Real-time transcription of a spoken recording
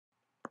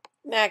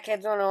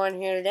MacKids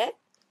 101 here today.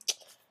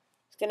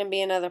 It's going to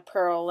be another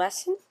Perl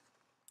lesson.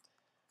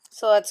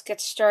 So let's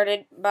get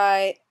started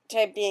by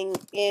typing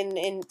in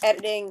and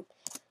editing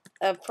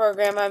a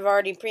program I've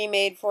already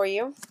pre-made for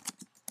you.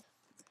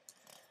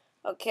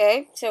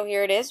 Okay, so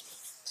here it is.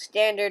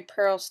 Standard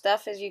Perl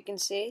stuff, as you can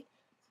see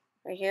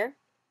right here.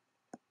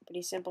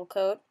 Pretty simple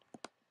code.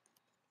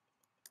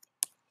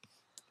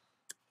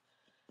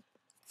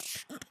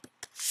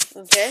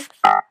 Okay,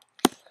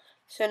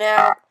 so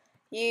now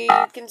you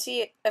can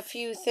see a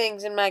few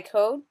things in my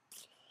code.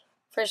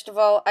 First of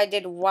all, I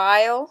did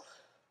while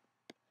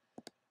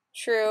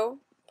true,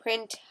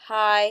 print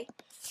hi,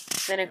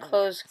 then a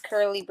close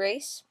curly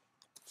brace.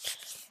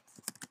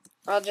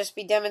 I'll just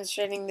be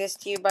demonstrating this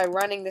to you by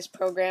running this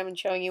program and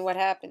showing you what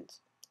happens.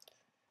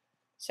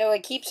 So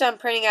it keeps on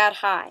printing out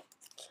hi.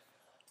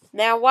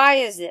 Now why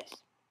is this?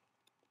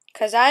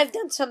 Because I've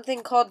done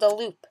something called the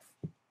loop.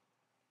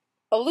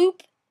 A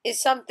loop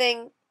is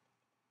something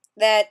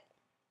that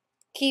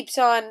keeps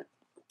on,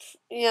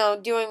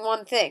 doing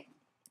one thing.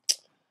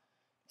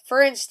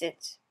 For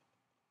instance,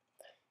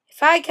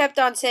 if I kept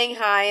on saying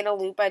hi in a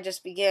loop, I'd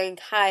just be getting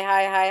hi,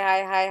 hi, hi,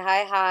 hi, hi,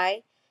 hi,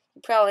 hi.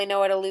 You probably know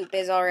what a loop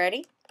is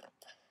already.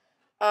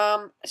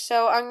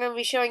 So I'm going to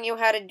be showing you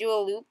how to do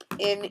a loop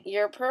in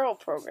your Perl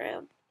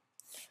program.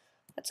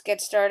 Let's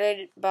get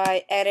started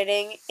by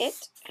editing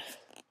it.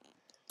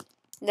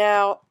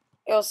 Now,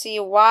 you'll see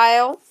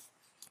while,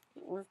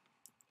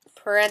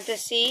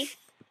 parenthesis,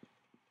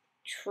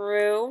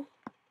 true,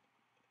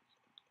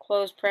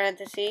 close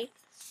parenthesis,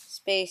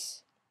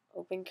 space,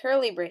 open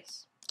curly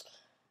brace.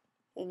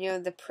 And you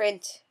have the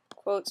print,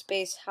 quote,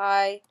 space,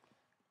 hi,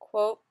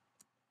 quote,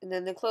 and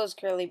then the close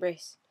curly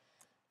brace.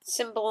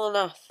 Simple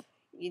enough.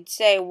 You'd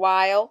say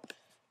while,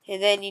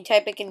 and then you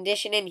type a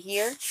condition in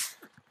here.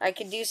 I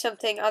could do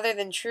something other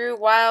than true.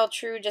 While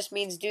true just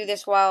means do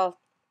this while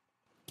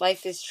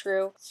life is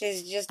true.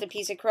 This is just a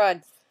piece of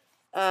crud.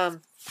 I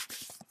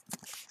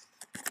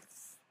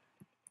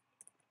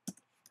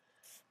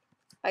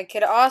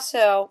could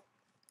also,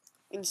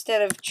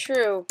 instead of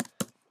true,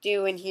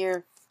 do in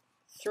here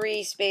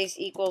 3 space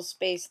equals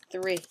space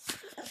 3.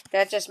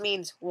 That just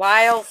means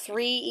while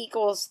 3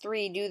 equals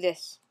 3, do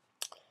this.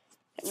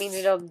 That means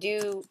it'll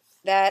do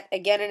that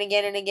again and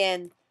again and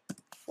again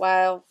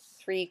while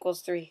 3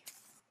 equals 3.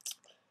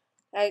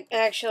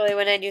 Actually,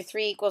 when I do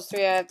 3 equals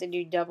 3, I have to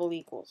do double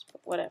equals, but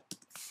whatever.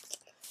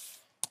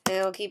 And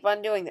it'll keep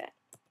on doing that.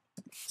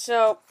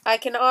 So I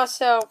can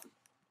also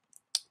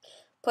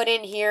put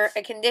in here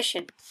a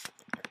condition.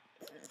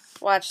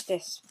 Watch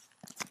this.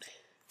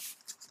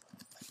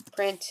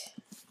 Print,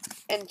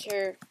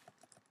 enter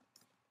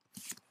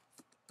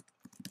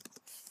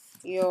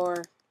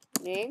your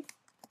name.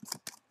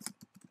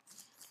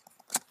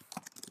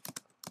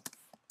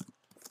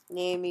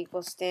 Name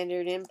equals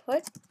standard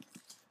input.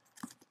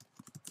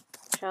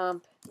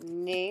 Chomp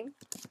name.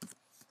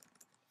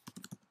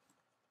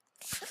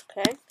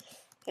 Okay.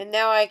 And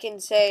now I can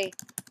say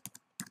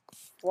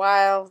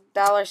while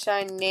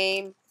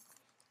 $name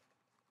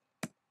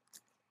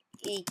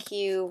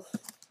EQ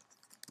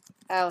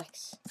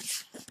Alex.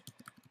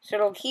 So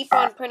it'll keep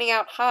on printing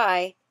out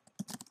hi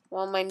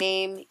while my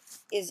name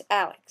is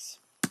Alex.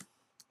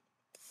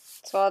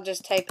 So I'll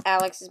just type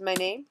Alex as my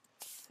name.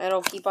 And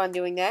it'll keep on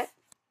doing that.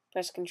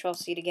 Press Control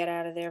C to get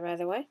out of there, by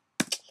the way.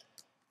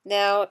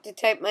 Now, to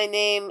type my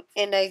name,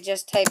 and I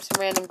just type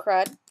some random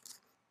crud.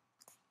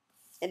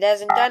 It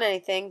hasn't done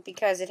anything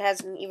because it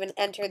hasn't even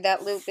entered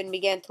that loop and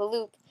began to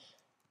loop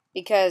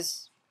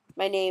because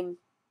my name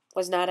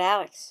was not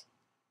Alex.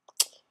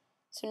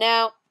 So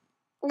now,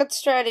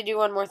 let's try to do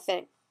one more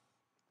thing.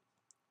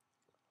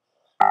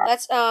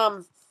 Let's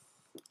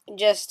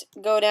just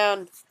go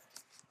down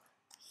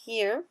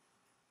here.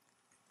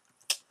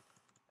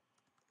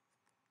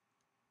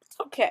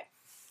 Okay,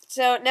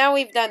 so now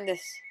we've done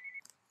this.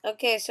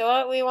 Okay, so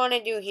what we want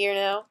to do here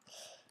now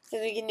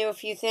is we can do a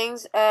few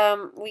things.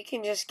 We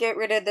can just get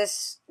rid of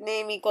this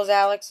name equals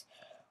Alex,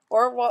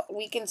 or what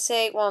we can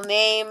say, well,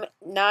 name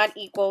not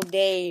equal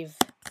Dave.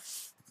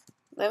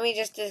 Let me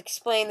just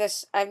explain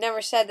this. I've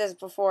never said this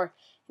before.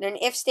 In an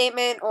if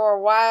statement or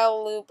a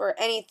while loop or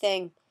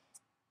anything,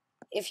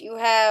 if you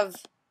have,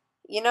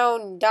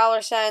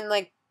 $,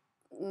 like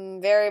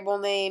variable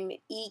name,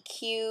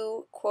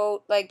 EQ,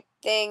 quote, like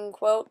thing,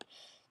 quote,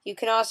 you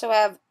can also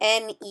have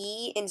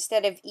NE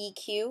instead of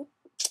EQ,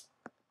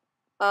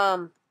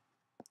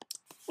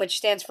 which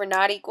stands for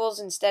not equals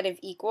instead of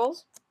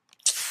equals.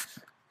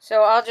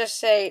 So I'll just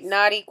say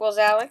not equals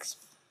Alex.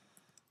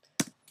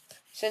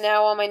 So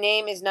now while my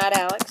name is not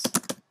Alex,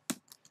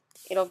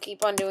 it'll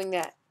keep on doing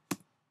that.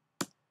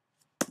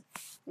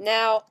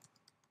 Now,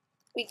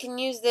 we can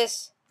use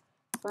this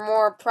for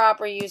more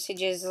proper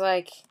usages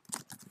like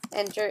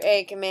enter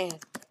a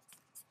command.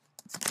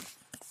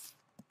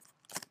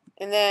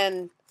 And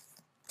then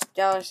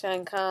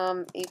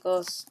 $com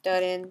equals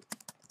studin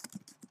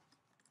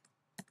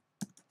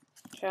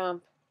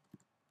chomp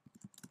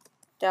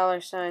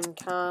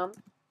 $com.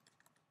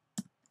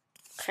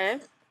 Okay.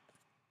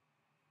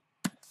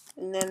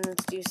 And then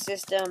let's do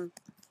system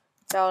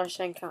 $com.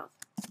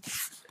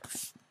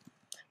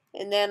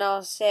 And then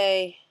I'll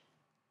say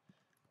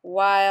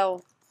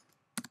while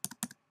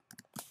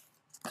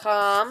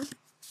com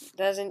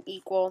doesn't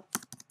equal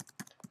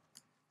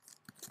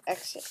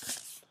exit.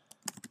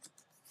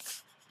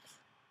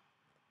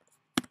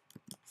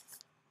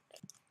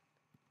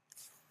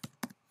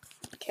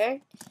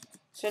 Okay,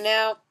 so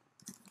now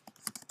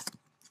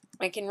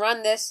I can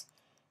run this,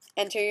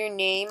 enter your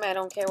name, I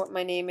don't care what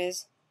my name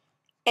is,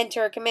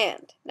 enter a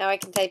command. Now I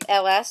can type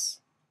ls,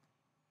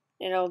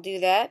 and it'll do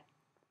that.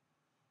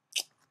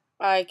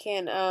 I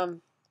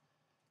can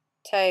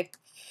type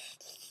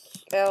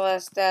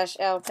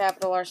ls-l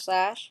capital R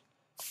slash,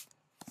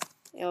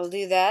 it'll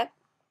do that.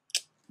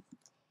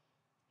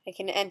 I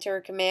can enter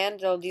a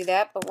command, it'll do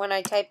that, but when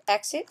I type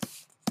exit,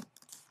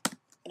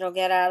 it'll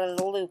get out of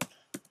the loop.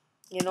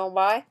 You know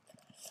why?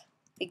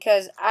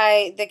 Because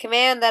the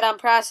command that I'm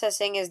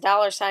processing is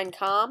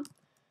 $com,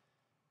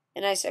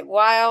 and I said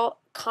while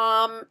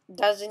com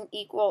doesn't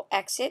equal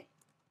exit,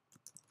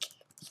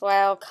 so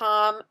while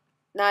com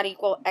not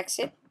equal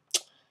exit,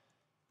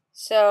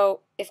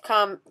 so if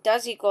com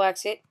does equal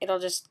exit, it'll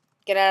just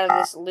get out of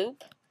this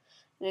loop,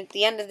 and at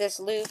the end of this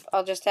loop,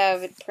 I'll just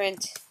have it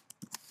print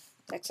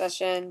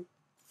 \n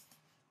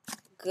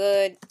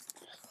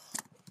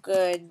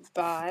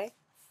goodbye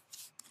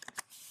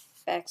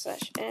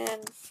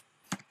 \n.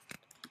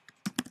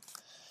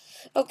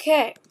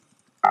 Okay,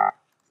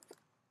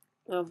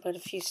 I'll put a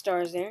few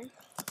stars there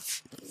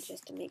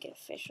just to make it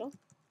official.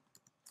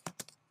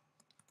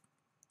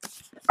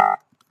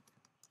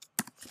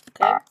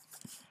 Okay,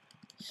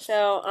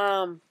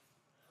 so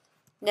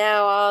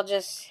now I'll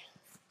just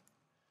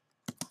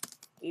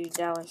do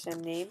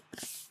 $name.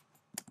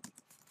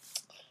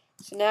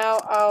 So now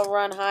I'll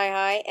run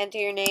hi, enter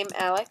your name,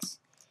 Alex.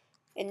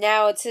 And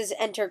now it says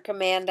enter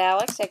command,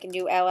 Alex. I can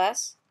do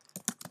ls.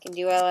 I can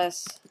do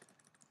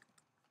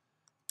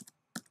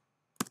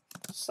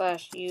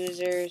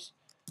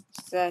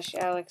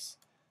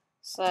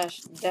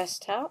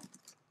ls/users/alex/desktop.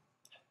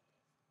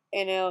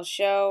 And it'll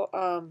show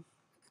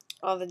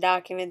all the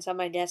documents on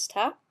my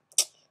desktop.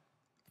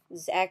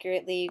 As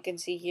accurately you can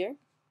see here.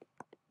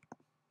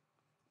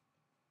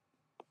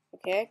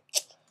 Okay.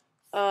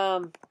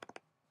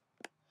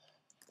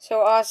 So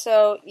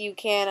also you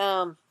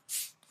can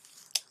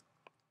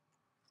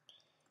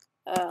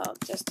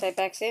just type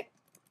exit.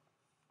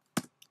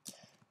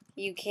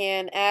 You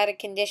can add a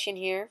condition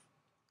here.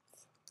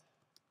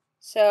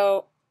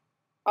 So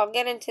I'll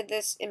get into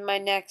this in my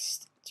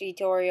next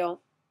tutorial,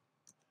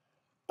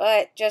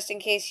 but just in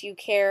case you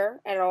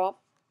care at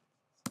all,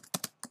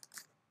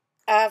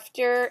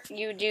 after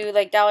you do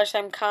like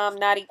 $com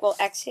not equal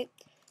exit,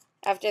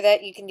 after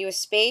that you can do a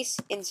space,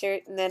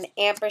 insert, and then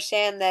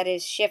ampersand, that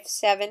is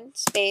Shift-7,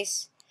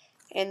 space,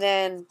 and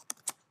then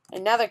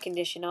another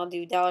condition. I'll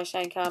do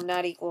 $com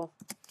not equal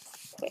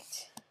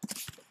quit.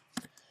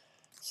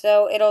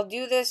 So it'll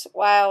do this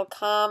while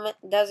com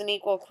doesn't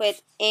equal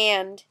quit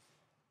and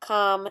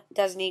com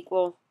doesn't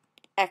equal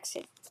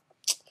exit.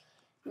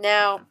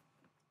 Now,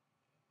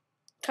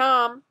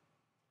 com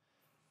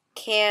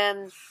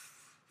can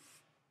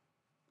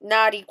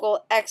not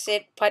equal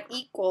exit but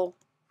equal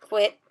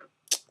quit.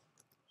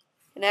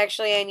 And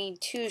actually I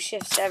need 2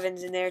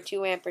 Shift-7s in there,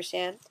 2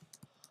 ampersand.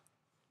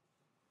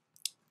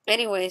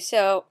 Anyway,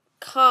 so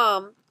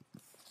com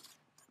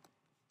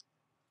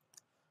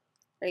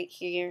right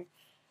here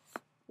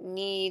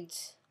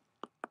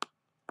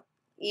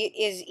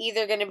is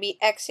either going to be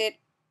exit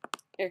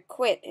or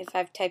quit if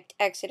I've typed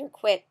exit or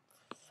quit.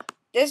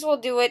 This will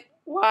do it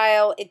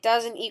while it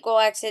doesn't equal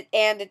exit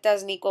and it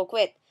doesn't equal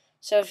quit.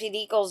 So if it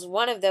equals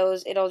one of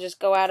those, it'll just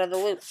go out of the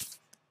loop.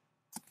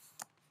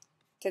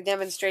 To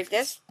demonstrate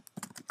this,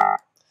 of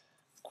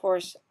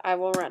course, I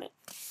will run it.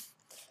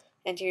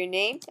 Enter your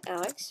name,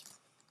 Alex.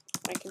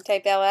 I can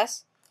type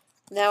ls.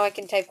 Now I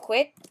can type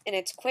quit, and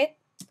it's quit.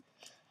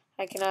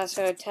 I can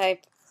also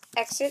type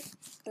exit,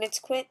 and it's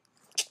quit.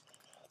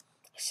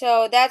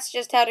 So that's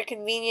just how to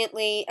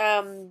conveniently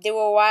do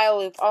a while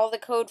loop. All the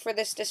code for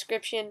this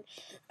description,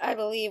 I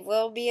believe,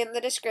 will be in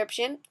the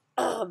description.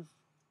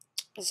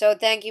 So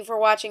thank you for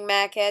watching,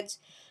 MacHeads.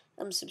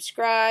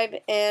 Subscribe,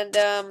 and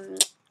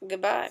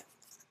goodbye.